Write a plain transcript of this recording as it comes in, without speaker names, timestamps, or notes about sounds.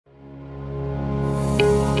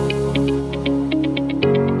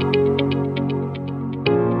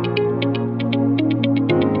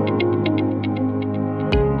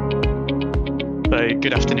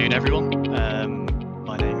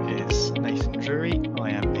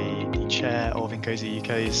chair of Incosi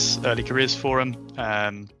UK's Early Careers Forum.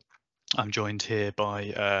 I'm joined here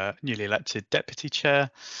by newly elected Deputy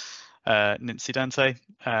Chair, Nancy Dante.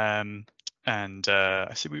 And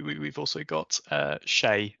I see we've also got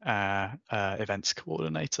Shay, Events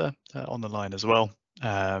Coordinator, on the line as well.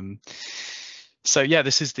 So yeah,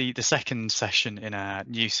 this is the second session in our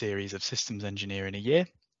new series of Systems Engineer in a Year.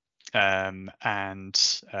 And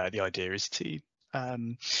the idea is to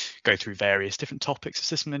go through various different topics of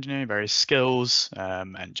system engineering, various skills,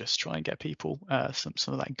 and just try and get people some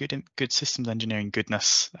of that good systems engineering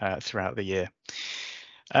goodness throughout the year.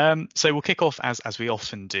 So we'll kick off as we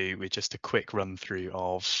often do with just a quick run through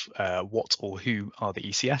of what or who are the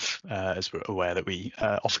ECF, as we're aware that we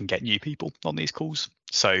often get new people on these calls.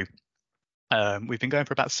 So we've been going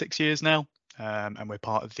for about 6 years now. And we're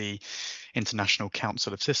part of the International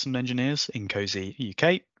Council of System Engineers, Incosi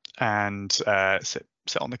UK, and sit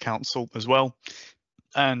on the council as well.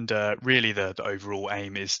 And really the overall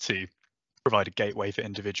aim is to provide a gateway for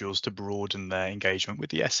individuals to broaden their engagement with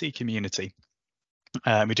the SE community.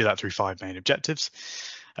 We do that through 5 main objectives: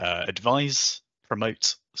 advise,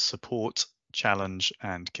 promote, support, challenge,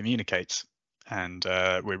 and communicate. And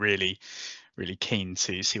we're really keen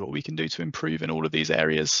to see what we can do to improve in all of these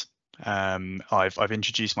areas. I've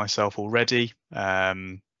introduced myself already,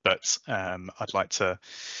 but I'd like to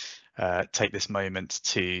take this moment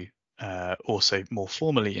to also more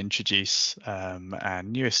formally introduce our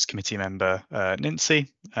newest committee member, Nancy,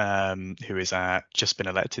 who is just been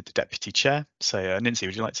elected the Deputy Chair. So Nancy,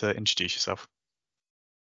 would you like to introduce yourself?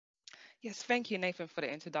 Yes, thank you, Nathan, for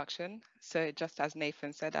the introduction. So just as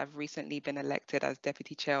Nathan said, I've recently been elected as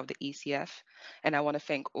Deputy Chair of the ECF, and I want to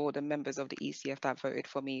thank all the members of the ECF that voted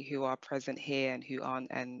for me, who are present here and who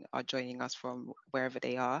aren't, and are joining us from wherever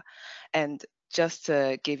they are. And just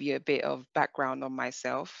to give you a bit of background on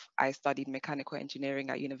myself, I studied mechanical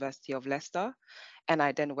engineering at University of Leicester, and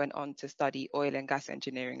I then went on to study oil and gas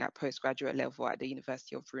engineering at postgraduate level at the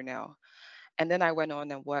University of Brunel. And then I went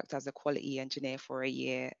on and worked as a quality engineer for a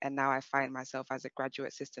year. And now I find myself as a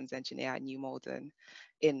graduate systems engineer at New Malden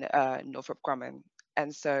in Northrop Grumman.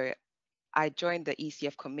 And so I joined the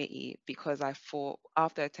ECF committee because I thought,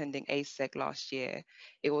 after attending ASEC last year,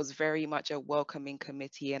 it was very much a welcoming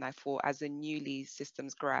committee. And I thought, as a newly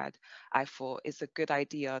systems grad, I thought it's a good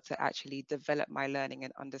idea to actually develop my learning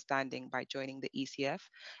and understanding by joining the ECF.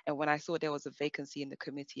 And when I saw there was a vacancy in the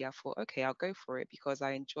committee, I thought, okay, I'll go for it, because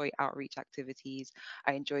I enjoy outreach activities.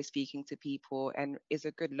 I enjoy speaking to people, and it's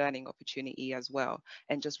a good learning opportunity as well,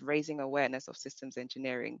 and just raising awareness of systems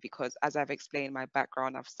engineering. Because as I've explained my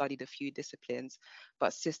background, I've studied a few disciplines,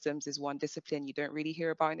 but systems is one discipline you don't really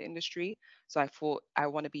hear about in the industry. So I thought I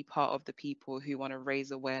want to be part of the people who want to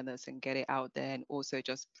raise awareness and get it out there, and also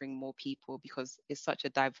just bring more people, because it's such a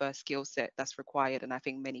diverse skill set that's required, and I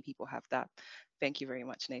think many people have that. Thank you very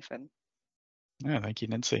much, Nathan. Yeah, thank you,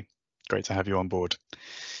 Nancy. Great to have you on board.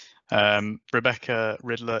 Rebecca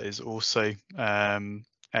Riddler is also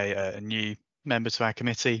a new member to our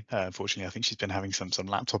committee. Unfortunately, I think she's been having some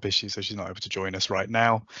laptop issues, so she's not able to join us right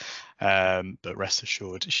now. But rest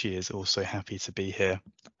assured, she is also happy to be here.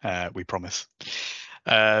 We promise.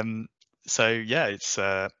 So yeah, it's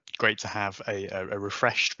great to have a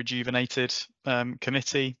refreshed, rejuvenated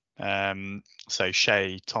committee. So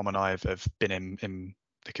Shay, Tom, and I have been in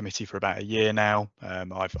the committee for about a year now.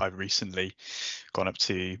 I've recently gone up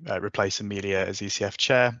to replace Amelia as ECF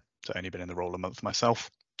chair, so only been in the role a month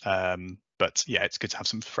myself. But yeah, it's good to have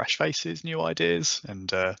some fresh faces, new ideas,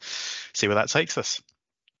 and see where that takes us.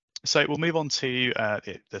 So we'll move on to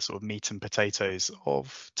the sort of meat and potatoes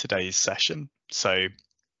of today's session. So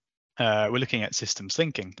we're looking at systems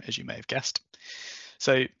thinking, as you may have guessed.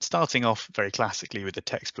 So starting off very classically with the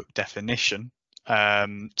textbook definition,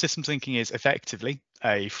 systems thinking is effectively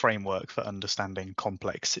a framework for understanding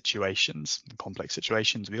complex situations. Complex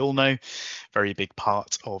situations, we all know, very big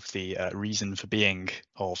part of the reason for being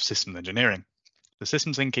of systems engineering. The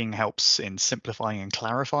systems thinking helps in simplifying and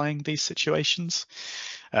clarifying these situations,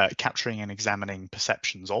 capturing and examining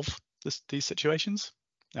perceptions of these situations,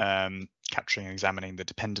 capturing and examining the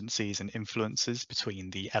dependencies and influences between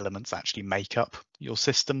the elements that actually make up your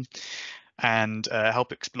system, and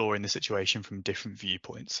help exploring the situation from different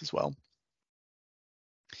viewpoints as well.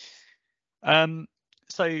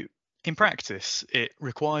 So in practice, it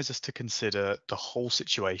requires us to consider the whole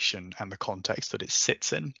situation and the context that it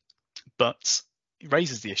sits in, but it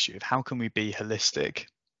raises the issue of how can we be holistic,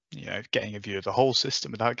 getting a view of the whole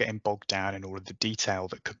system without getting bogged down in all of the detail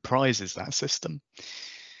that comprises that system.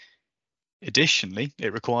 Additionally,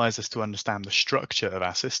 it requires us to understand the structure of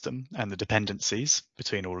our system and the dependencies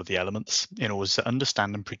between all of the elements in order to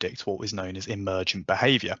understand and predict what is known as emergent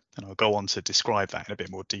behavior. And I'll go on to describe that in a bit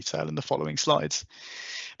more detail in the following slides.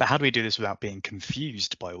 But how do we do this without being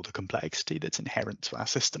confused by all the complexity that's inherent to our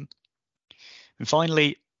system? And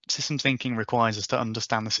finally, systems thinking requires us to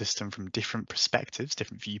understand the system from different perspectives,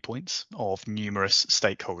 different viewpoints of numerous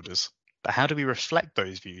stakeholders. But how do we reflect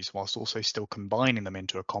those views whilst also still combining them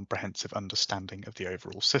into a comprehensive understanding of the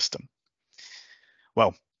overall system?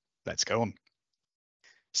 Well, let's go on.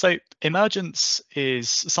 So emergence is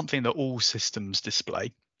something that all systems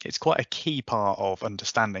display. It's quite a key part of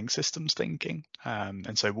understanding systems thinking.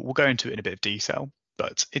 And so we'll go into it in a bit of detail,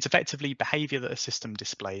 but it's effectively behavior that a system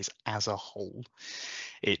displays as a whole.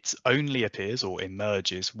 It only appears or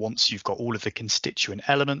emerges once you've got all of the constituent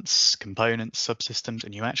elements, components, subsystems,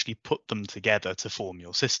 and you actually put them together to form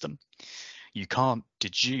your system. You can't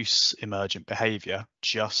deduce emergent behavior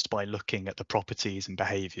just by looking at the properties and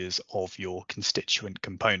behaviors of your constituent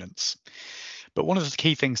components. But one of the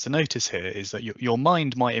key things to notice here is that your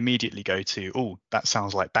mind might immediately go to, oh, that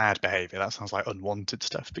sounds like bad behavior, that sounds like unwanted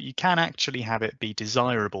stuff, but you can actually have it be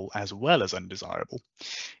desirable as well as undesirable.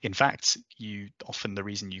 In fact, often the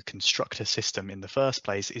reason you construct a system in the first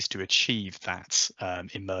place is to achieve that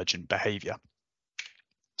emergent behavior.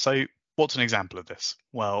 So what's an example of this?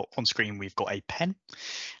 Well, on screen, we've got a pen,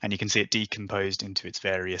 and you can see it decomposed into its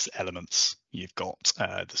various elements. You've got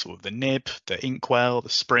the nib, the inkwell, the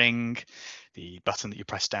spring, the button that you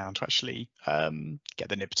press down to actually get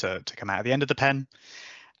the nib to come out at the end of the pen.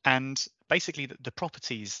 And basically the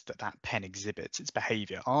properties that that pen exhibits, its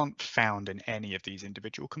behavior, aren't found in any of these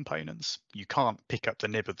individual components. You can't pick up the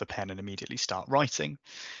nib of the pen and immediately start writing.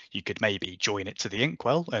 You could maybe join it to the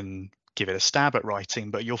inkwell and give it a stab at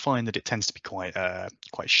writing, but you'll find that it tends to be quite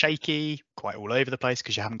shaky, quite all over the place,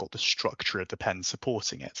 because you haven't got the structure of the pen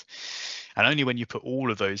supporting it. And only when you put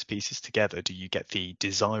all of those pieces together do you get the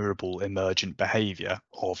desirable emergent behavior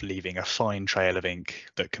of leaving a fine trail of ink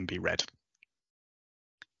that can be read.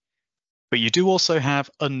 But you do also have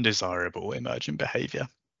undesirable emergent behavior.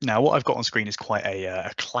 Now, what I've got on screen is quite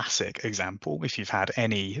a classic example. If you've had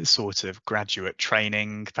any sort of graduate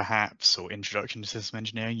training, perhaps, or introduction to system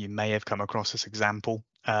engineering, you may have come across this example.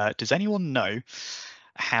 Does anyone know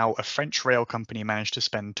how a French rail company managed to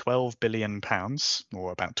spend £12 billion,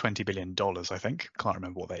 or about $20 billion, I think, can't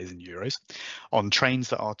remember what that is in euros, on trains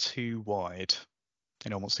that are too wide?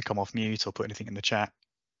 Anyone wants to come off mute or put anything in the chat,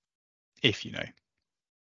 if you know?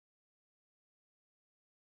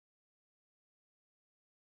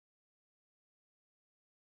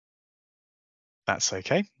 That's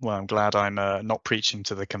okay. Well, I'm glad I'm not preaching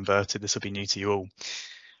to the converted. This will be new to you all.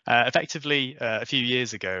 Effectively, a few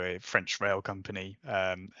years ago, a French rail company,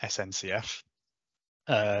 SNCF,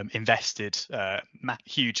 invested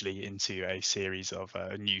hugely into a series of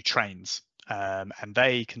new trains. And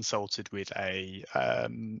they consulted with a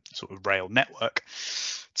sort of rail network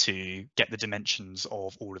to get the dimensions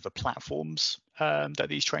of all of the platforms that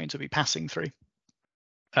these trains will be passing through.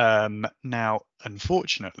 Now,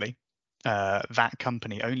 unfortunately, that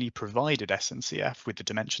company only provided SNCF with the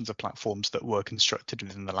dimensions of platforms that were constructed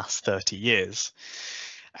within the last 30 years.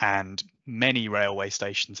 And many railway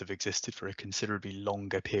stations have existed for a considerably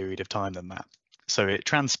longer period of time than that. So it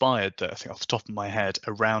transpired that, I think off the top of my head,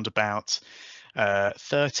 around about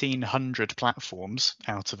 1,300 platforms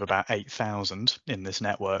out of about 8,000 in this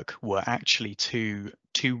network were actually too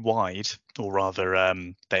wide, or rather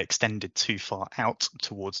they extended too far out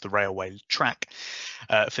towards the railway track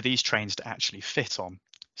for these trains to actually fit on.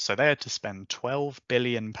 So they had to spend £12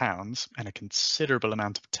 billion and a considerable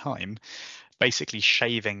amount of time basically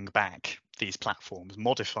shaving back these platforms,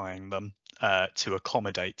 modifying them to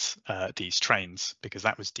accommodate these trains, because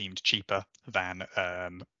that was deemed cheaper than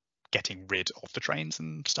getting rid of the trains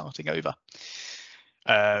and starting over.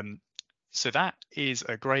 So that is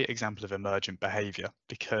a great example of emergent behavior,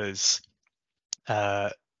 because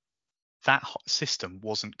that system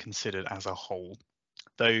wasn't considered as a whole.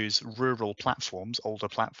 Those rural platforms, older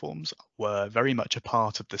platforms, were very much a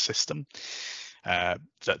part of the system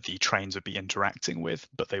that the trains would be interacting with,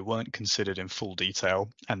 but they weren't considered in full detail,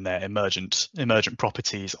 and their emergent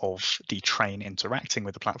properties of the train interacting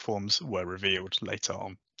with the platforms were revealed later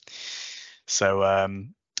on. So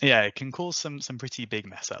yeah, it can cause some pretty big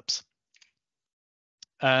mess ups.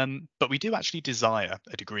 But we do actually desire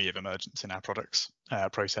a degree of emergence in our products,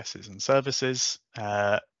 processes and services,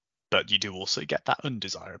 but you do also get that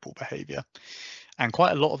undesirable behavior. And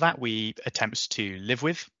quite a lot of that we attempt to live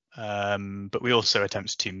with, but we also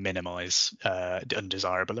attempt to minimize the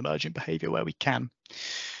undesirable emergent behavior where we can.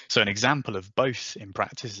 So an example of both in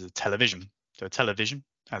practice is a television. So television,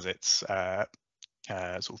 as its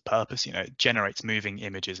sort of purpose, it generates moving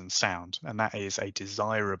images and sound, and that is a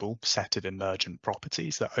desirable set of emergent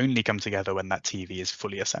properties that only come together when that TV is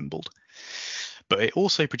fully assembled. But it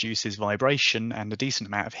also produces vibration and a decent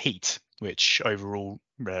amount of heat, which overall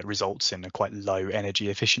results in a quite low energy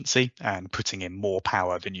efficiency and putting in more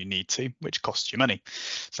power than you need to, which costs you money.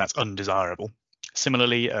 So that's undesirable.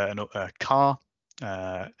 Similarly, a car,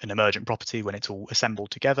 an emergent property when it's all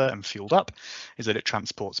assembled together and fueled up, is that it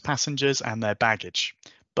transports passengers and their baggage.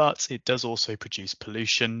 But it does also produce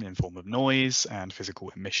pollution in form of noise and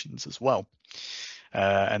physical emissions as well.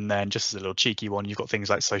 And then just as a little cheeky one, you've got things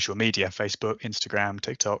like social media, Facebook, Instagram,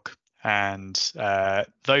 TikTok, and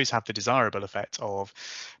those have the desirable effect of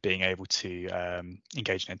being able to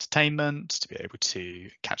engage in entertainment, to be able to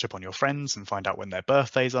catch up on your friends and find out when their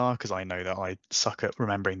birthdays are, because I know that I suck at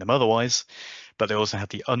remembering them otherwise. But they also have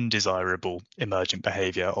the undesirable emergent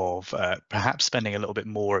behavior of perhaps spending a little bit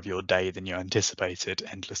more of your day than you anticipated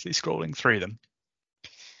endlessly scrolling through them.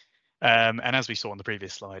 And as we saw on the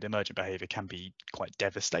previous slide, emergent behavior can be quite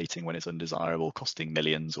devastating when it's undesirable, costing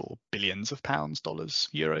millions or billions of pounds, dollars,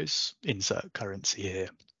 euros, insert currency here.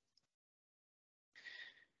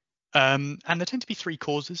 And there tend to be three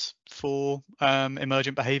causes for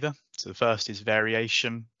emergent behavior. So the first is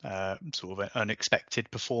variation, sort of an unexpected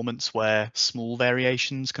performance where small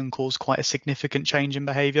variations can cause quite a significant change in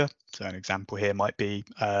behavior. So an example here might be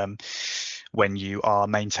when you are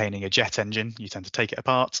maintaining a jet engine, you tend to take it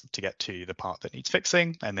apart to get to the part that needs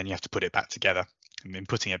fixing, and then you have to put it back together. And in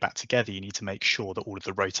putting it back together, you need to make sure that all of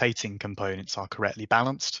the rotating components are correctly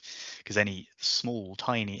balanced, because any small,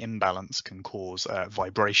 tiny imbalance can cause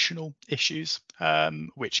vibrational issues,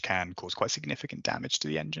 which can cause quite significant damage to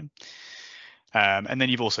the engine. And then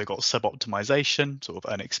you've also got sub-optimization, sort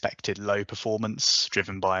of unexpected low performance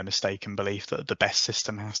driven by a mistaken belief that the best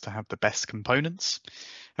system has to have the best components.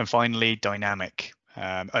 And finally, dynamic,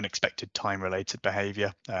 unexpected time-related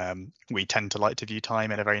behavior. We tend to like to view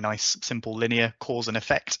time in a very nice, simple, linear cause and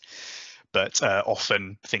effect, but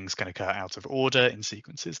often things can occur out of order in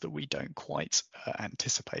sequences that we don't quite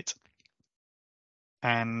anticipate.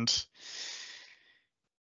 And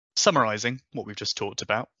summarizing what we've just talked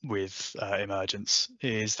about with emergence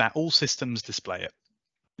is that all systems display it.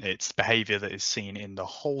 It's behavior that is seen in the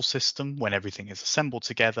whole system when everything is assembled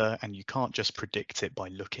together, and you can't just predict it by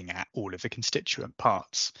looking at all of the constituent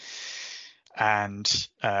parts. And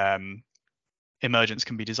emergence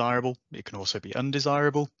can be desirable, it can also be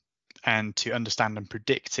undesirable. And to understand and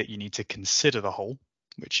predict it, you need to consider the whole,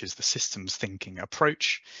 which is the systems thinking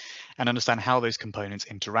approach, and understand how those components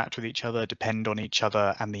interact with each other, depend on each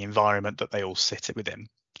other, and the environment that they all sit within.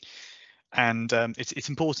 And it's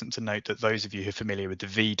important to note that those of you who are familiar with the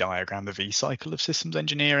V diagram, the V cycle of systems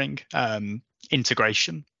engineering,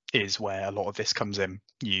 integration is where a lot of this comes in.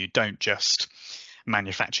 You don't just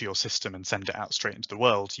manufacture your system and send it out straight into the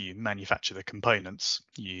world. You manufacture the components,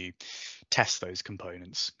 you test those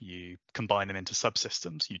components, you combine them into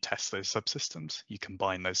subsystems, you test those subsystems, you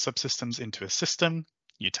combine those subsystems into a system,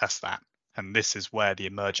 you test that. And this is where the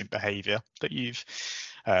emergent behavior that you've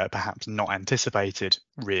perhaps not anticipated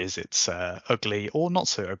rears its ugly or not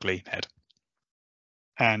so ugly head.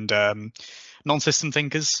 And non-system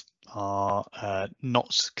thinkers are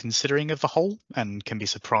not considering of the whole and can be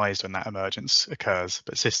surprised when that emergence occurs,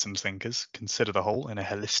 but systems thinkers consider the whole in a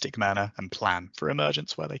holistic manner and plan for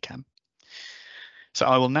emergence where they can. So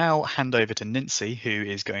I will now hand over to Nancy, who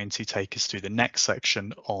is going to take us through the next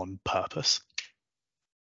section on purpose.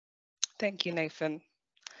 Thank you, Nathan.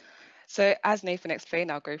 So as Nathan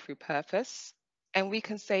explained, I'll go through purpose. And we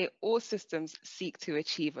can say all systems seek to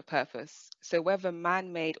achieve a purpose. So whether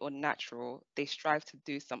man-made or natural, they strive to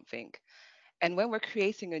do something. And when we're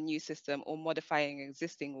creating a new system or modifying an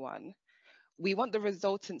existing one, we want the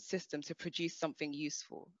resultant system to produce something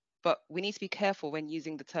useful. But we need to be careful when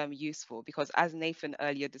using the term useful, because as Nathan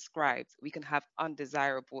earlier described, we can have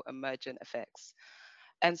undesirable emergent effects.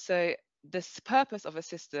 And so this purpose of a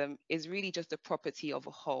system is really just a property of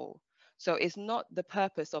a whole. So it's not the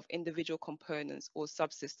purpose of individual components or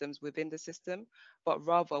subsystems within the system, but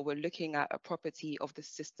rather we're looking at a property of the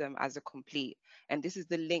system as a complete. And this is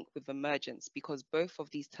the link with emergence, because both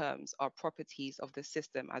of these terms are properties of the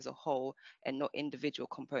system as a whole and not individual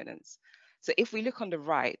components. So if we look on the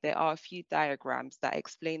right, there are a few diagrams that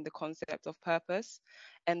explain the concept of purpose.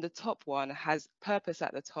 And the top one has purpose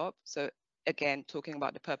at the top. So again, talking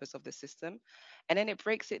about the purpose of the system. And then it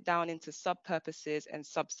breaks it down into sub-purposes and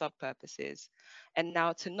sub-sub-purposes. And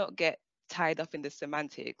now to not get tied up in the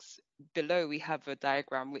semantics, below we have a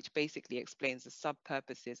diagram which basically explains the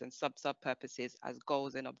sub-purposes and sub-sub-purposes as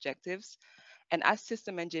goals and objectives. And as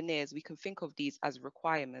system engineers, we can think of these as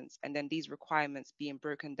requirements, and then these requirements being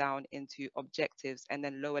broken down into objectives and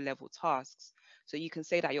then lower level tasks. So you can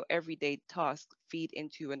say that your everyday tasks feed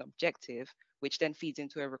into an objective, which then feeds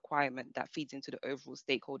into a requirement that feeds into the overall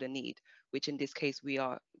stakeholder need, which in this case we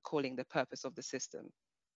are calling the purpose of the system.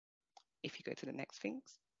 If you go to the next things.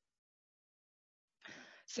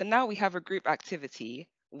 So now we have a group activity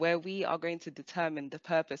where we are going to determine the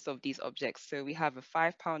purpose of these objects. So we have a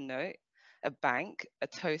 £5 note, a bank, a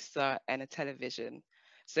toaster, and a television.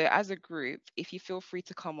 So as a group, if you feel free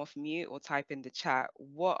to come off mute or type in the chat,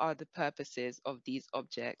 what are the purposes of these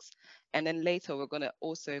objects? And then later we're going to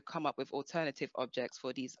also come up with alternative objects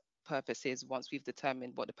for these purposes once we've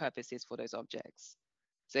determined what the purpose is for those objects.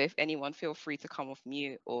 So if anyone feel free to come off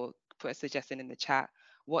mute or put a suggestion in the chat,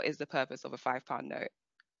 what is the purpose of a £5 note?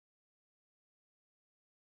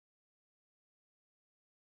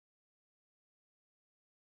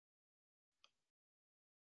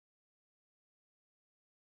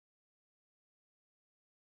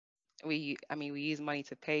 We use money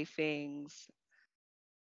to pay things.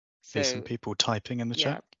 Here's some So people typing in the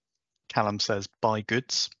yeah, chat. Callum says buy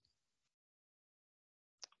goods.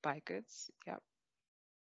 buy goods. Yeah.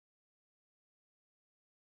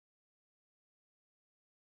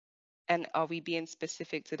 And are we being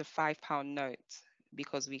specific to the £5 note?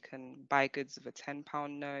 Because we can buy goods with a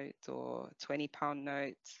 £10 note or £20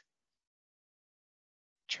 note.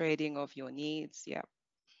 Trading of your needs. Yeah.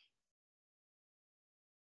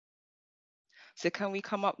 So can we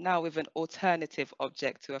come up now with an alternative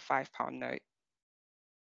object to a £5 note?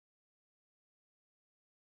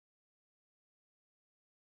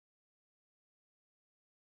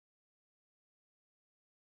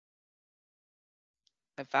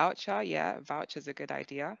 A voucher. Yeah, a voucher is a good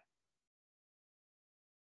idea.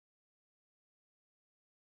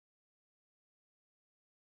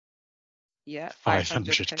 Yeah,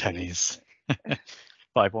 500 500 pennies. pennies.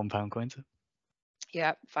 5 £1 coins.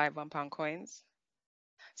 Yeah, 5 £1 coins.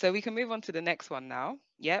 So we can move on to the next one now.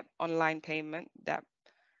 Yep, online payment. That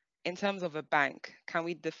in terms of a bank, can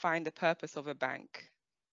we define the purpose of a bank?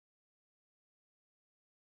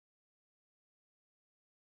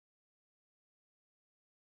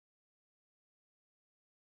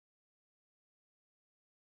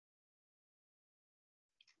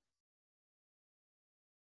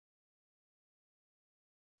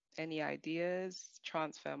 Any ideas?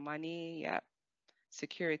 Transfer money. Yep.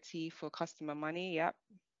 Security for customer money. Yep.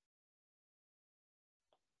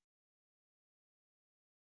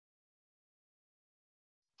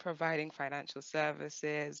 Providing financial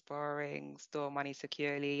services, borrowing, store money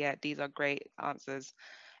securely. Yeah, these are great answers.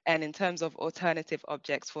 And in terms of alternative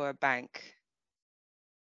objects for a bank,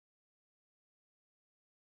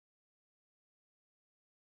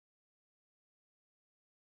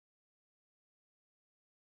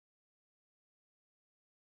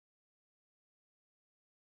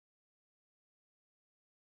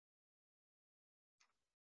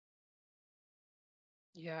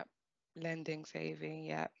 yep. Lending, saving,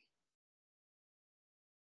 yep.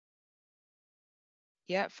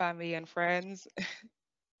 Yep, family and friends,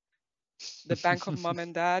 the bank of mum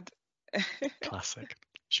and dad. Classic.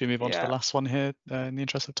 Should we move on to the Yeah. last one here in the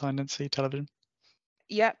interest of time, Nancy? Television.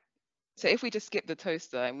 Yep. So if we just skip the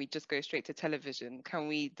toaster and we just go straight to television, can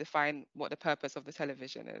we define what the purpose of the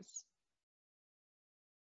television is?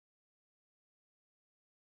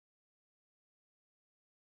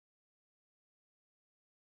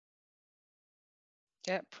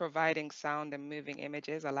 Yep, providing sound and moving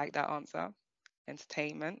images. I like that answer.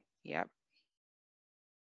 Entertainment. Yep.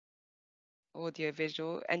 Audio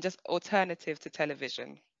visual and just alternative to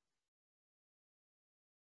television.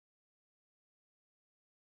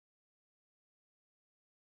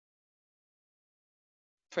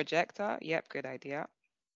 Projector. Yep, good idea.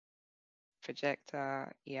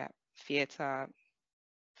 Projector. Yep. Theater.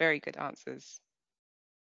 Very good answers.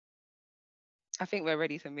 I think we're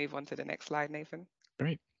ready to move on to the next slide, Nathan.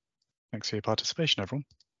 Great. Thanks for your participation, everyone.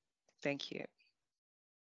 Thank you.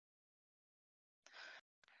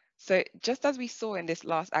 So just as we saw in this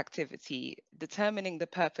last activity, determining the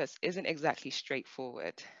purpose isn't exactly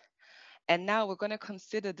straightforward. And now we're going to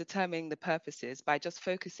consider determining the purposes by just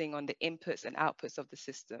focusing on the inputs and outputs of the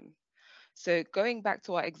system. So going back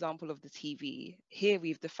to our example of the TV, here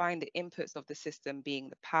we've defined the inputs of the system being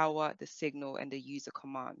the power, the signal, and the user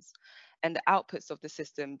commands, and the outputs of the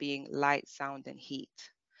system being light, sound, and heat.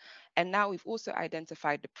 And now we've also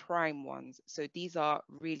identified the prime ones. So these are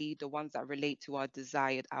really the ones that relate to our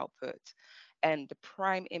desired output. And the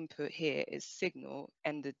prime input here is signal,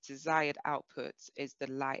 and the desired output is the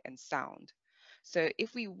light and sound. So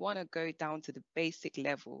if we want to go down to the basic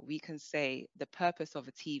level, we can say the purpose of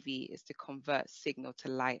a TV is to convert signal to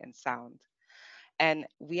light and sound. And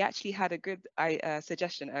we actually had a good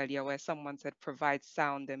suggestion earlier where someone said provide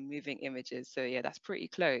sound and moving images. So yeah, that's pretty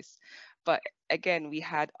close. But again, we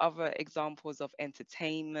had other examples of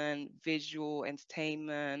entertainment, visual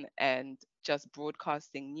entertainment, and just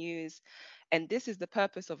broadcasting news. And this is the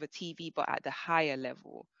purpose of a TV, but at the higher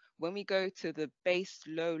level. When we go to the base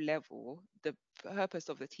low level, the purpose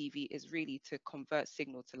of the TV is really to convert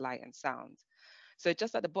signal to light and sound. So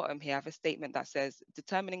just at the bottom here, I have a statement that says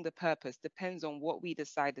determining the purpose depends on what we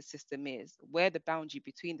decide the system is, where the boundary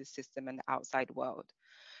between the system and the outside world.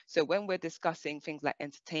 So when we're discussing things like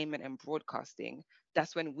entertainment and broadcasting,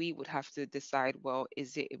 that's when we would have to decide, well,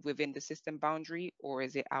 is it within the system boundary or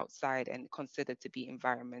is it outside and considered to be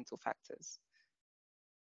environmental factors?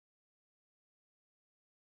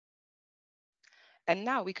 And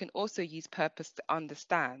now we can also use purpose to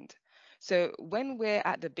understand. So when we're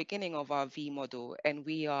at the beginning of our V model and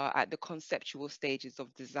we are at the conceptual stages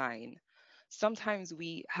of design, sometimes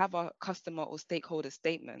we have our customer or stakeholder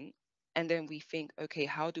statement, and then we think, okay,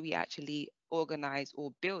 how do we actually organize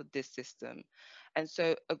or build this system? And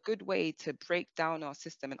so a good way to break down our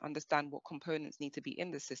system and understand what components need to be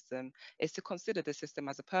in the system is to consider the system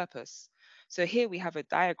as a purpose. So here we have a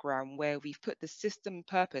diagram where we've put the system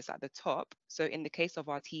purpose at the top. So in the case of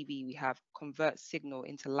our TV, we have convert signal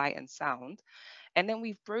into light and sound. And then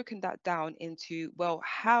we've broken that down into, well,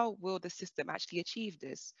 how will the system actually achieve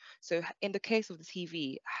this? So in the case of the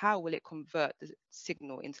TV, how will it convert the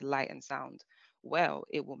signal into light and sound? Well,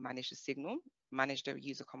 it will manage the signal, manage the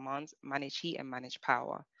user commands, manage heat, and manage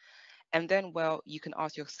power. And then, well, you can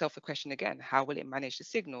ask yourself the question again, how will it manage the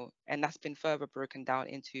signal? And that's been further broken down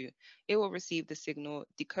into it will receive the signal,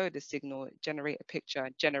 decode the signal, generate a picture,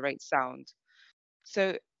 generate sound.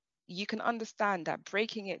 So you can understand that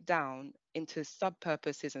breaking it down into sub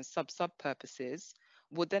purposes and sub purposes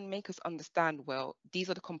would then make us understand, well, these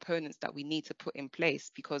are the components that we need to put in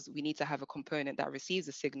place because we need to have a component that receives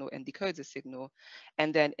a signal and decodes a signal.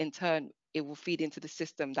 And then in turn, it will feed into the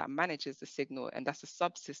system that manages the signal, and that's a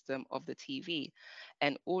subsystem of the TV.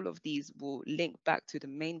 And all of these will link back to the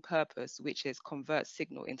main purpose, which is convert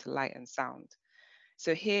signal into light and sound.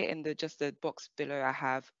 So here in the just the box below, I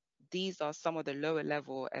have these are some of the lower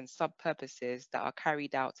level and sub purposes that are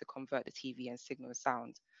carried out to convert the TV and signal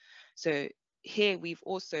sound. So here we've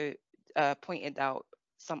also pointed out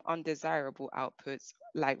some undesirable outputs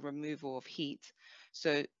like removal of heat.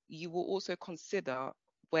 So you will also consider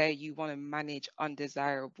where you want to manage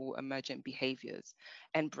undesirable emergent behaviors,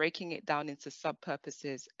 and breaking it down into sub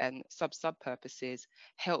purposes and sub purposes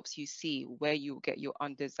helps you see where you get your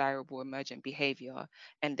undesirable emergent behavior,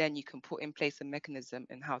 and then you can put in place a mechanism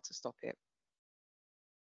and how to stop it.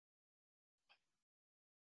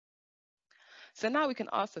 So now we can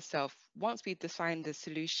ask ourselves, once we define the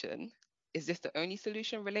solution, is this the only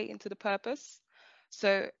solution relating to the purpose?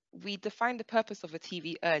 So we defined the purpose of a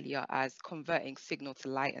TV earlier as converting signal to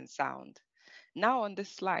light and sound. Now on this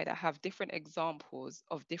slide, I have different examples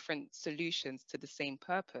of different solutions to the same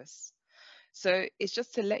purpose. So it's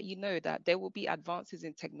just to let you know that there will be advances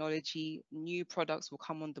in technology, new products will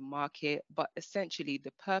come on the market, but essentially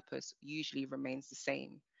the purpose usually remains the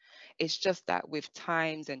same. It's just that with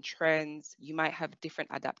times and trends, you might have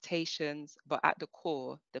different adaptations, but at the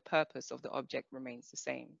core, the purpose of the object remains the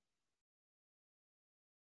same.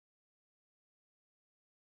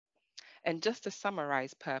 And just to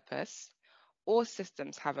summarize purpose, all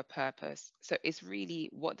systems have a purpose. So it's really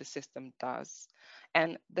what the system does.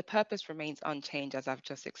 And the purpose remains unchanged, as I've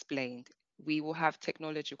just explained. We will have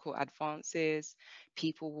technological advances,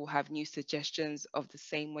 people will have new suggestions of the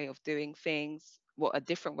same way of doing things, well, a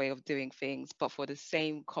different way of doing things, but for the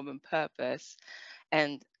same common purpose.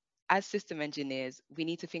 And as system engineers, we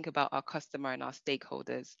need to think about our customer and our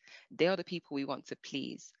stakeholders. They are the people we want to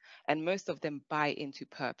please, and most of them buy into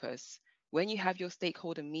purpose. When you have your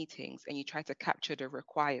stakeholder meetings and you try to capture the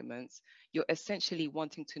requirements, you're essentially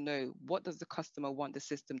wanting to know what does the customer want the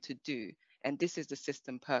system to do, and this is the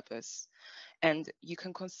system purpose. And you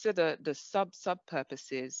can consider the sub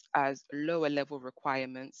purposes as lower level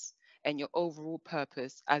requirements and your overall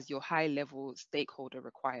purpose as your high level stakeholder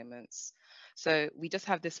requirements. So we just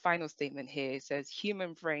have this final statement here. It says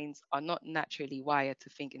human brains are not naturally wired to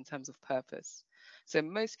think in terms of purpose. So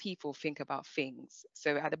most people think about things.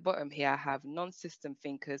 So at the bottom here, I have non-system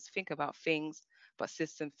thinkers think about things, but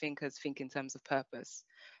system thinkers think in terms of purpose.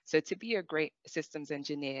 So to be a great systems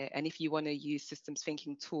engineer, and if you want to use systems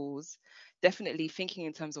thinking tools, definitely thinking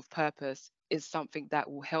in terms of purpose is something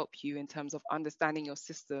that will help you in terms of understanding your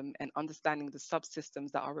system and understanding the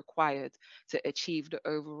subsystems that are required to achieve the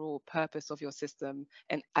overall purpose of your system,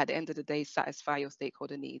 and at the end of the day, satisfy your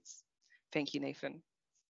stakeholder needs. Thank you, Nathan.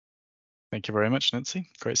 Thank you very much, Nancy.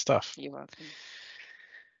 Great stuff. You're welcome.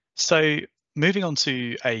 So moving on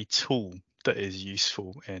to a tool that is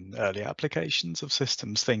useful in early applications of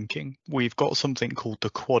systems thinking, we've got something called the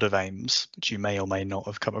quad of aims, which you may or may not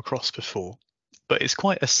have come across before. But it's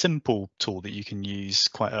quite a simple tool that you can use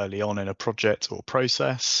quite early on in a project or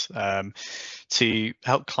process to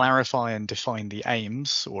help clarify and define the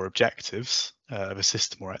aims or objectives of a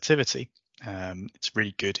system or activity. It's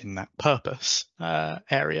really good in that purpose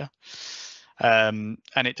area. And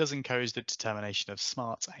it does encourage the determination of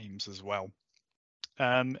smart aims as well.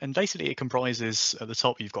 And basically it comprises, at the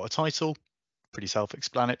top you've got a title, pretty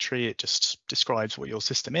self-explanatory. It just describes what your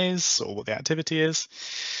system is or what the activity is.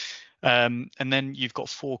 And then you've got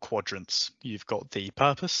 4 quadrants. You've got the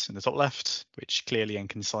purpose in the top left, which clearly and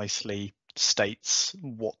concisely states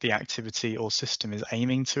what the activity or system is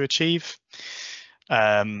aiming to achieve.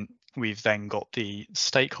 We've then got the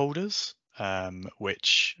stakeholders,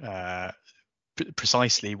 which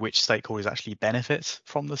precisely which stakeholders actually benefit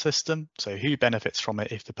from the system. So who benefits from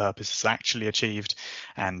it if the purpose is actually achieved,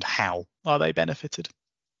 and how are they benefited?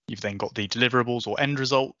 You've then got the deliverables or end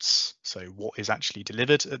results. So what is actually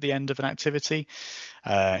delivered at the end of an activity?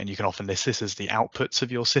 And you can often list this as the outputs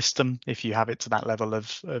of your system if you have it to that level of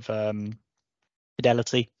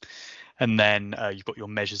fidelity. And then you've got your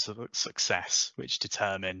measures of success, which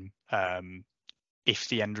determine if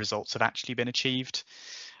the end results have actually been achieved.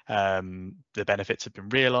 The benefits have been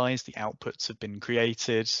realized, the outputs have been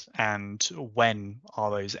created, and when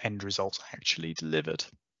are those end results actually delivered?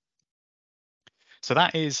 So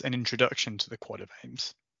that is an introduction to the quad of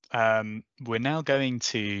aims. We're now going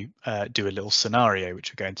to do a little scenario,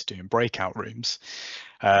 which we're going to do in breakout rooms,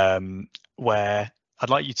 where I'd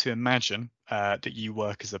like you to imagine that you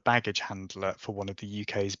work as a baggage handler for one of the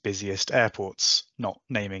UK's busiest airports, not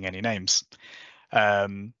naming any names.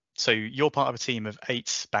 So you're part of a team of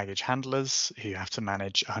 8 baggage handlers who have to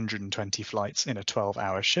manage 120 flights in a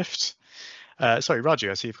 12-hour shift. Sorry,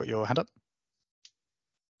 Raju, I see you've got your hand up.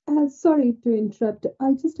 Sorry to interrupt.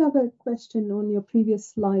 I just have a question on your previous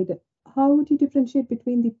slide. How would you differentiate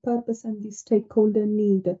between the purpose and the stakeholder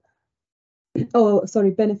need? Oh,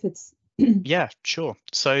 sorry, benefits. Yeah, sure.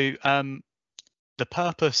 So the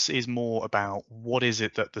purpose is more about what is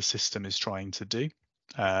it that the system is trying to do.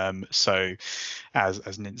 So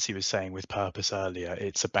as Nancy was saying with purpose earlier,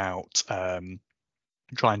 it's about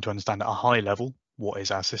trying to understand at a high level, what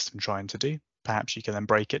is our system trying to do? Perhaps you can then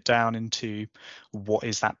break it down into what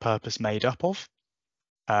is that purpose made up of.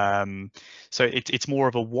 So it's more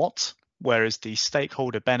of a what, whereas the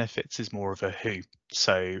stakeholder benefits is more of a who.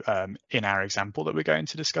 So in our example that we're going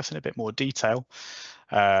to discuss in a bit more detail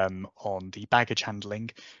on the baggage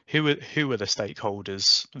handling, who are the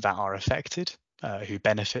stakeholders that are affected, who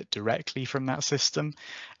benefit directly from that system,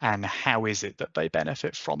 and how is it that they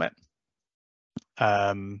benefit from it?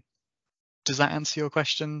 Does that answer your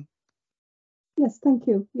question? Yes, thank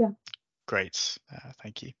you. Yeah. Great,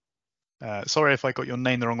 thank you. Sorry if I got your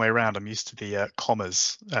name the wrong way around. I'm used to the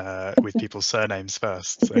commas with people's surnames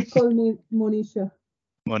first. So. Call me Monisha.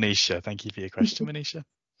 Monisha, thank you for your question, Monisha.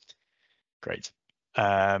 Great.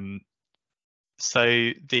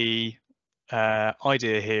 So the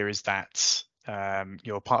idea here is that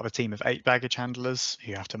you're part of a team of 8 baggage handlers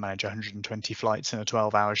who have to manage 120 flights in a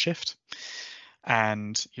 12-hour shift.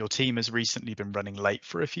 And your team has recently been running late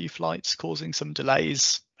for a few flights, causing some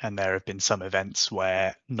delays. And there have been some events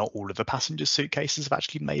where not all of the passenger suitcases have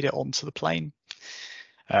actually made it onto the plane.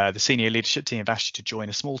 The senior leadership team have asked you to join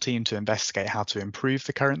a small team to investigate how to improve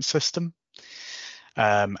the current system.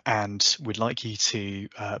 And we'd like you to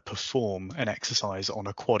perform an exercise on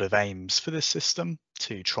a quad of aims for this system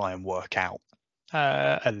to try and work out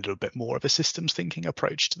a little bit more of a systems thinking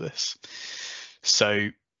approach to this. So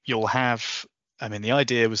you'll have, I mean, the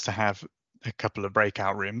idea was to have a couple of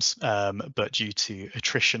breakout rooms, but due to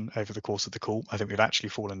attrition over the course of the call, I think we've actually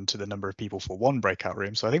fallen to the number of people for 1 breakout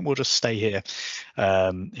room. So I think we'll just stay here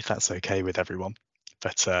if that's okay with everyone.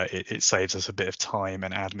 But it saves us a bit of time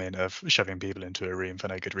and admin of shoving people into a room for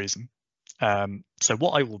no good reason. So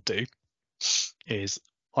what I will do is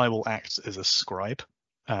I will act as a scribe.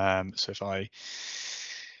 So if I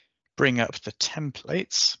bring up the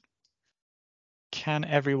templates, can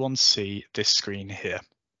everyone see this screen here?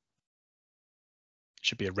 It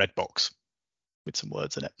should be a red box with some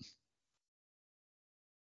words in it.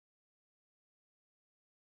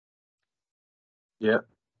 Yeah.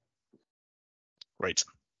 Great.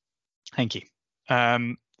 Thank you.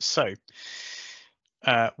 So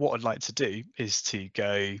what I'd like to do is to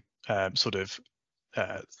go sort of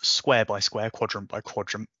square by square, quadrant by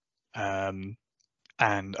quadrant, and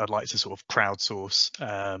I'd like to sort of crowdsource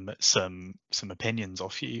some opinions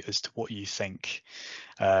off you as to what you think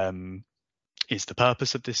is the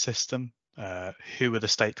purpose of this system, who are the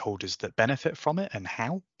stakeholders that benefit from it and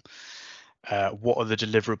how, what are the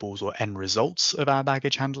deliverables or end results of our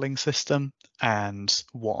baggage handling system, and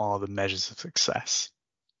what are the measures of success.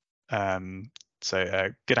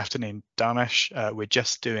 Good afternoon, Damesh. We're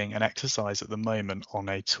just doing an exercise at the moment on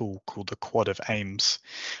a tool called the Quad of Aims,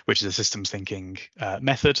 which is a systems thinking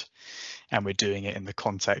method, and we're doing it in the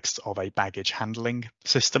context of a baggage handling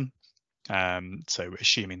system. So we're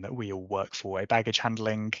assuming that we all work for a baggage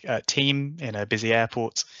handling team in a busy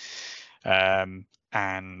airport,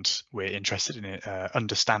 and we're interested in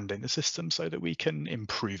understanding the system so that we can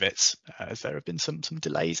improve it, as there have been some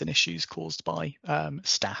delays and issues caused by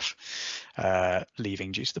staff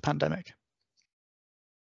leaving due to the pandemic.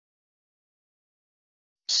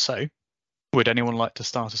 So would anyone like to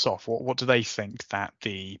start us off? What do they think that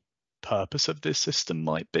the purpose of this system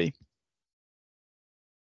might be?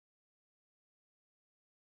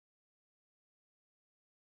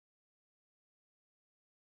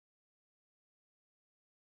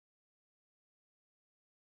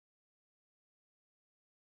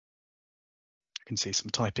 I can see some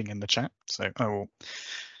typing in the chat, so I will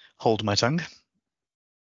hold my tongue.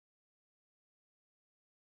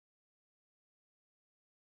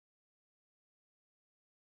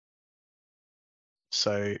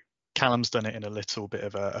 So Callum's done it in a little bit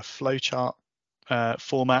of a flowchart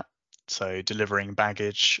format. So delivering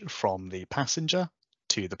baggage from the passenger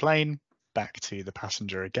to the plane, back to the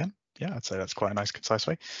passenger again. Yeah, I'd say that's quite a nice, concise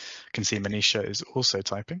way. I can see Manisha is also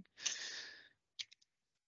typing.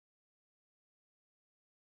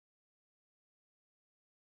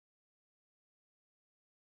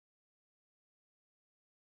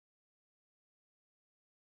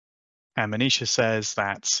 And Manisha says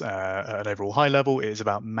that at an overall high level, it is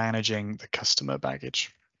about managing the customer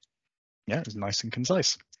baggage. Yeah, it's nice and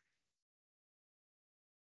concise.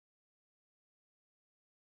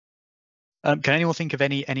 Can anyone think of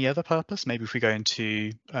any other purpose? Maybe if we go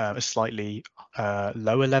into a slightly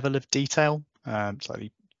lower level of detail,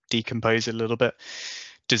 slightly decompose it a little bit.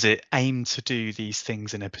 Does it aim to do these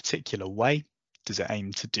things in a particular way? Does it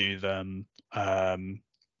aim to do them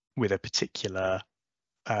with a particular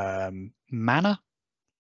manner?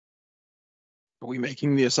 Are we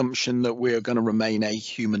making the assumption that we're going to remain a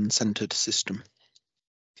human-centered system?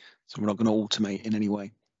 So we're not going to automate in any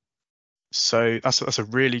way? So that's a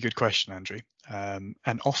really good question, Andrew.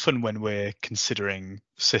 And often when we're considering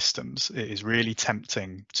systems, it is really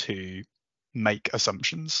tempting to make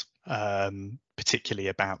assumptions, particularly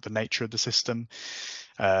about the nature of the system.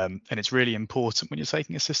 And it's really important when you're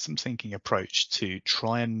taking a systems thinking approach to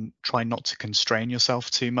try not to constrain yourself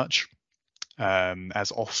too much,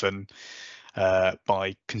 as often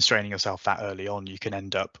by constraining yourself that early on, you can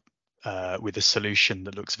end up with a solution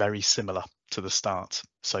that looks very similar to the start.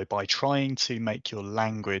 So by trying to make your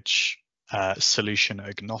language solution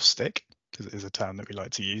agnostic, is a term that we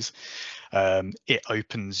like to use, it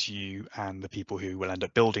opens you and the people who will end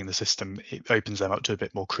up building the system, it opens them up to a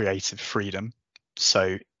bit more creative freedom.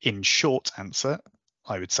 So in short answer,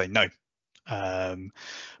 I would say no.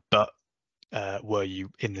 But were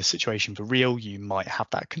you in this situation for real, you might have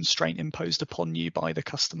that constraint imposed upon you by the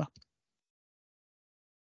customer.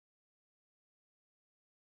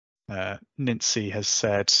 Nancy has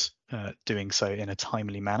said doing so in a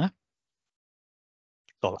timely manner.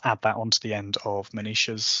 I'll add that onto the end of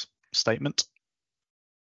Manisha's statement.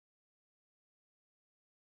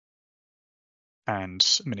 And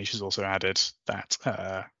Manisha's also added that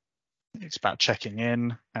it's about checking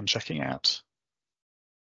in and checking out.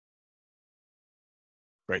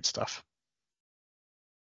 Great stuff.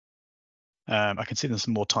 I can see there's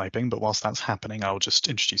some more typing, but whilst that's happening, I'll just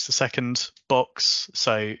introduce the second box.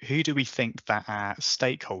 So who do we think that our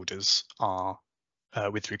stakeholders are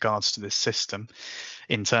with regards to this system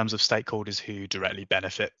in terms of stakeholders who directly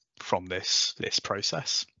benefit from this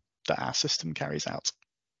process that our system carries out?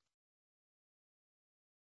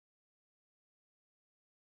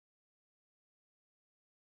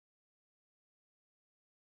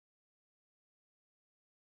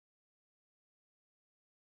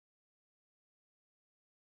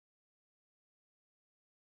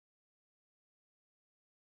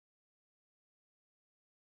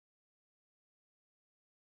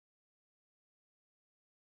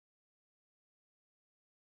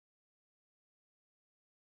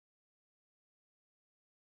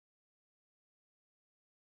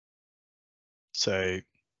 So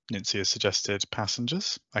Nancy has suggested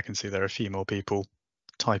passengers. I can see there are a few more people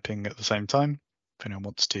typing at the same time. If anyone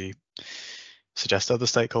wants to suggest other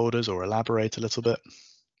stakeholders or elaborate a little bit.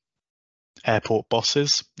 Airport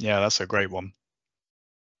bosses. Yeah, that's a great one.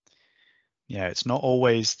 Yeah, it's not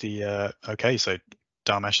always the, okay, so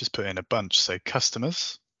Dharmesh has put in a bunch. So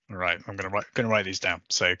customers, all right, I'm gonna write these down.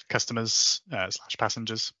 So customers /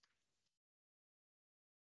 passengers.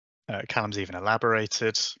 Callum's even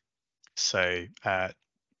elaborated. So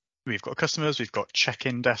we've got customers, we've got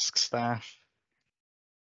check-in desk staff,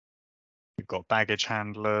 we've got baggage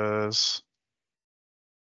handlers,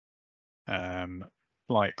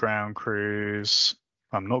 light ground crews.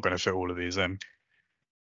 I'm not going to fit all of these in.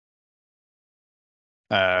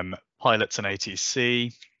 Pilots and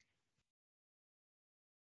ATC.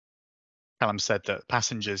 Callum said that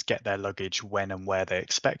passengers get their luggage when and where they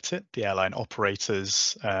expect it. The airline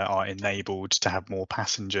operators are enabled to have more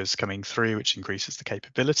passengers coming through, which increases the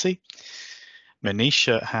capability.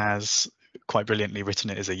 Manisha has quite brilliantly written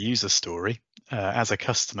it as a user story. As a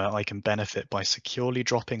customer, I can benefit by securely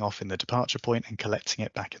dropping off in the departure point and collecting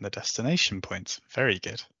it back in the destination point. Very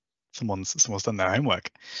good. Someone's done their homework.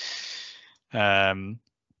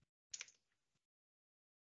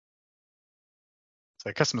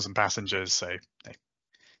 So customers and passengers, so they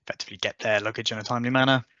effectively get their luggage in a timely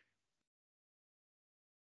manner.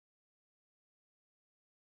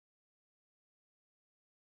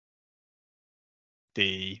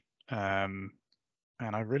 The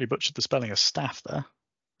and I really butchered the spelling of staff there.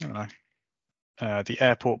 I don't know. The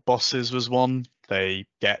airport bosses was one. They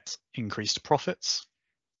get increased profits.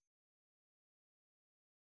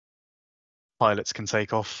 Pilots can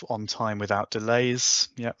take off on time without delays.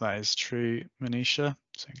 Yep, that is true, Manisha.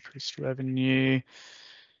 So increased revenue.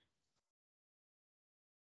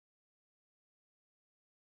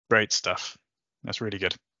 Great stuff. That's really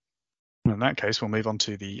good. In that case, we'll move on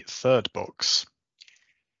to the third box.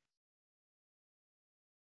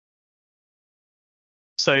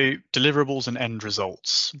 So deliverables and end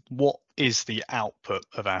results. What is the output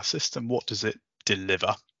of our system? What does it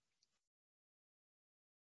deliver?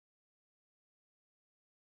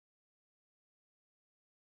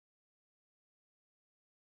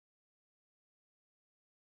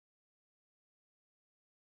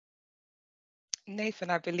 Nathan,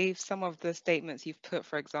 I believe some of the statements you've put,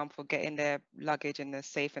 for example, getting their luggage in a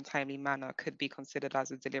safe and timely manner could be considered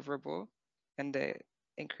as a deliverable, and the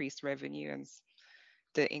increased revenue and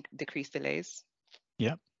the decreased delays.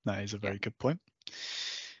 Yeah, that is a very good point.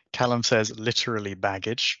 Callum says literally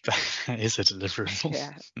baggage is a deliverable.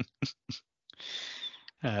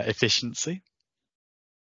 Yeah. Efficiency.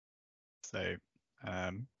 So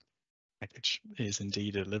package is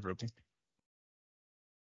indeed a deliverable.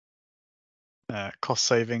 Cost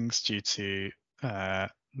savings due to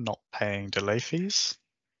not paying delay fees.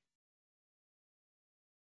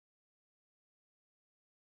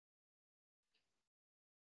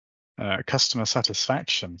 Customer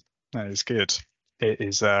satisfaction, that is good. It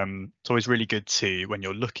is it's always really good to, when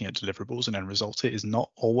you're looking at deliverables and end result, it is not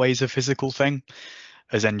always a physical thing.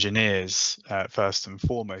 As engineers, first and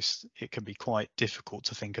foremost, it can be quite difficult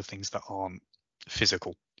to think of things that aren't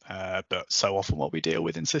physical. But so often what we deal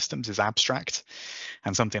with in systems is abstract,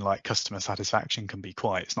 and something like customer satisfaction can be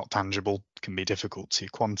quite, it's not tangible, can be difficult to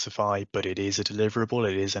quantify, but it is a deliverable,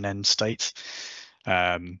 it is an end state.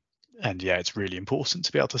 And yeah, it's really important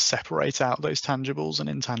to be able to separate out those tangibles and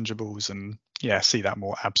intangibles and yeah, see that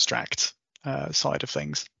more abstract side of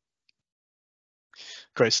things.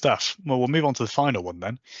 Great stuff. Well, we'll move on to the final one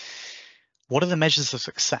then. What are the measures of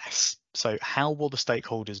success? So how will the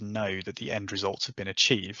stakeholders know that the end results have been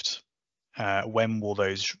achieved? When will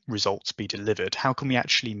those results be delivered? How can we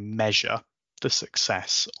actually measure the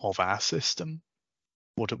success of our system?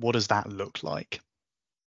 What does that look like?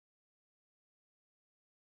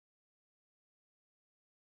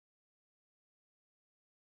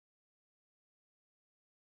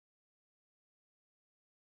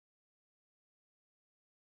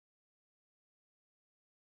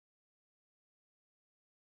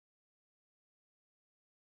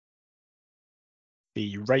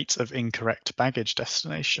 The rate of incorrect baggage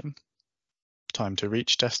destination, time to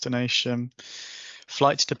reach destination,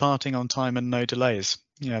 flights departing on time and no delays.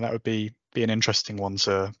 Yeah, that would be an interesting one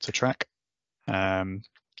to track.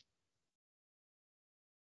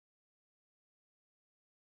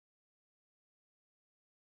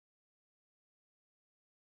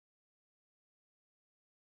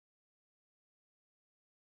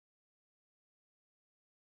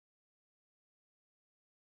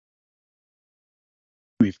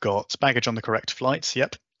 We've got baggage on the correct flights.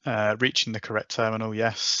 Yep. Reaching the correct terminal.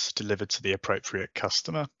 Yes. Delivered to the appropriate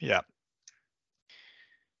customer. Yeah.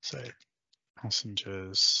 So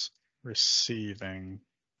passengers receiving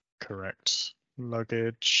correct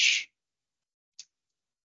luggage.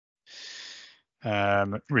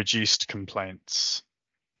 Reduced complaints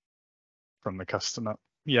from the customer.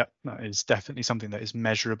 Yeah, that is definitely something that is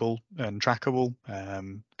measurable and trackable,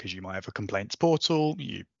 because you might have a complaints portal,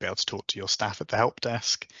 you'd be able to talk to your staff at the help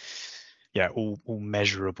desk. Yeah, all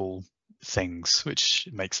measurable things, which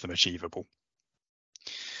makes them achievable.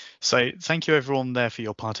 So thank you everyone there for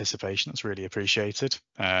your participation. That's really appreciated.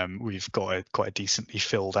 We've got quite a decently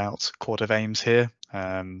filled out quad of aims here,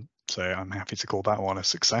 so I'm happy to call that one a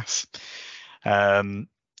success.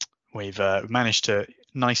 We've managed to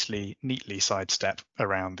neatly sidestep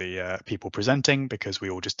around the people presenting because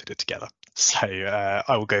we all just did it together. So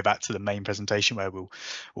I will go back to the main presentation where we'll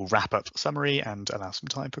wrap up the summary and allow some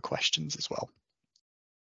time for questions as well.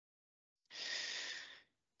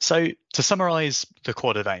 So to summarize the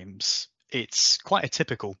quad of aims, it's quite a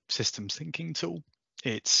typical systems thinking tool.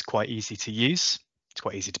 It's quite easy to use. It's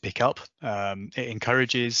quite easy to pick up. It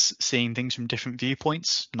encourages seeing things from different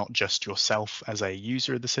viewpoints, not just yourself as a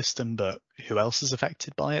user of the system, but who else is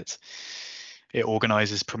affected by it. It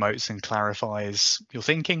organizes, promotes, and clarifies your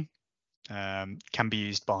thinking. Can be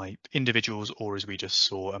used by individuals or, as we just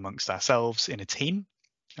saw, amongst ourselves in a team.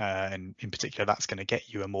 And in particular, that's going to get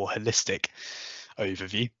you a more holistic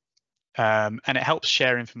overview. And it helps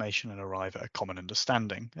share information and arrive at a common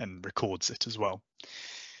understanding and records it as well.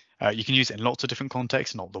 You can use it in lots of different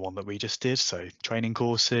contexts, not the one that we just did. So training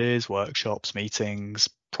courses, workshops, meetings,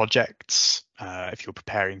 projects, if you're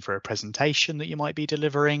preparing for a presentation that you might be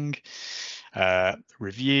delivering,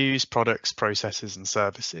 reviews, products, processes and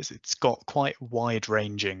services. It's got quite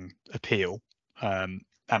wide-ranging appeal. And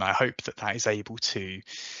I hope that that is able to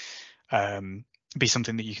be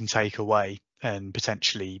something that you can take away and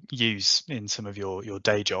potentially use in some of your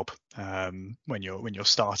day job when you're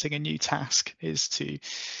starting a new task.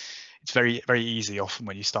 It's very easy often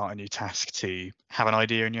when you start a new task to have an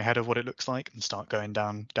idea in your head of what it looks like and start going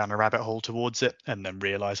down a rabbit hole towards it, and then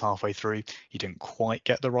realize halfway through you didn't quite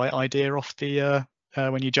get the right idea off the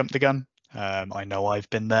when you jump the gun. I know I've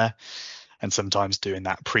been there, and sometimes doing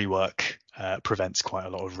that pre-work prevents quite a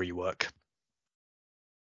lot of rework.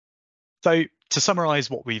 So to summarize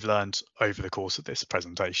what we've learned over the course of this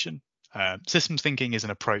presentation, systems thinking is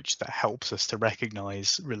an approach that helps us to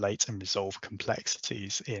recognize, relate and resolve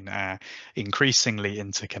complexities in our increasingly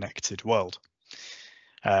interconnected world.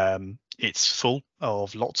 It's full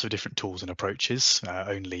of lots of different tools and approaches,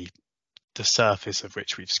 only the surface of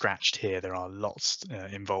which we've scratched here. There are lots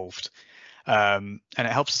involved. And it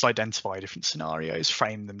helps us identify different scenarios,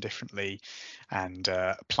 frame them differently, and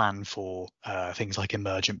plan for things like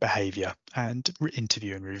emergent behaviour and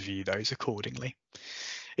interview and review those accordingly.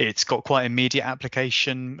 It's got quite immediate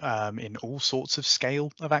application in all sorts of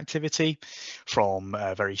scale of activity, from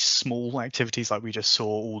very small activities like we just saw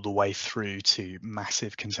all the way through to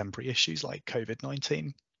massive contemporary issues like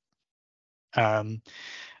COVID-19.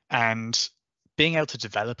 And being able to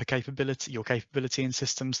develop your capability in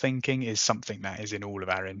systems thinking is something that is in all of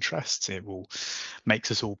our interests. It will make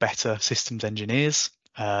us all better systems engineers,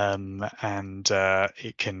 and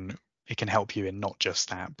it can help you in not just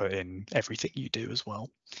that, but in everything you do as well.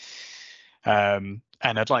 And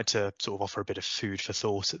I'd like to sort of offer a bit of food for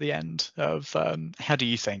thought at the end of how do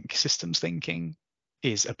you think systems thinking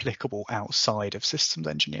is applicable outside of systems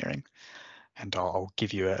engineering? And I'll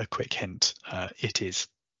give you a quick hint. It is.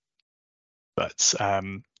 But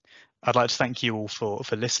I'd like to thank you all for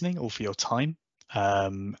listening, all for your time.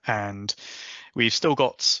 And we've still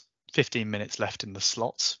got 15 minutes left in the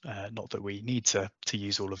slot. Not that we need to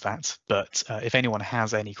use all of that, but if anyone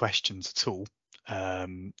has any questions at all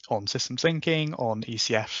on systems thinking, on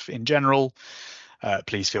ECF in general,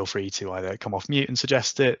 please feel free to either come off mute and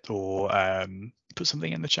suggest it, or put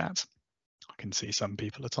something in the chat. I can see some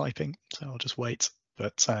people are typing, so I'll just wait.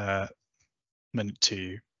 But to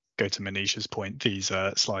go to Manisha's point, these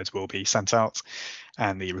slides will be sent out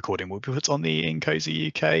and the recording will be put on the InCozy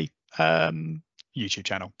UK YouTube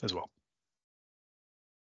channel as well.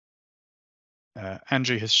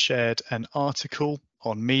 Andrew has shared an article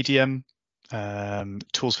on Medium,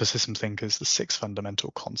 Tools for System Thinkers, the 6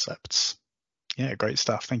 Fundamental Concepts. Yeah, great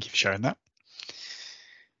stuff. Thank you for sharing that.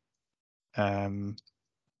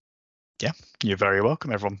 Yeah, you're very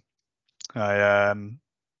welcome, everyone.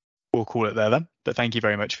 We'll call it there then, but thank you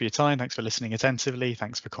very much for your time. Thanks for listening attentively.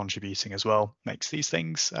 Thanks for contributing as well. Makes these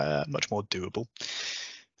things much more doable.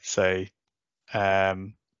 So yeah,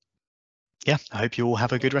 I hope you all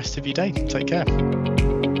have a good rest of your day. Take care.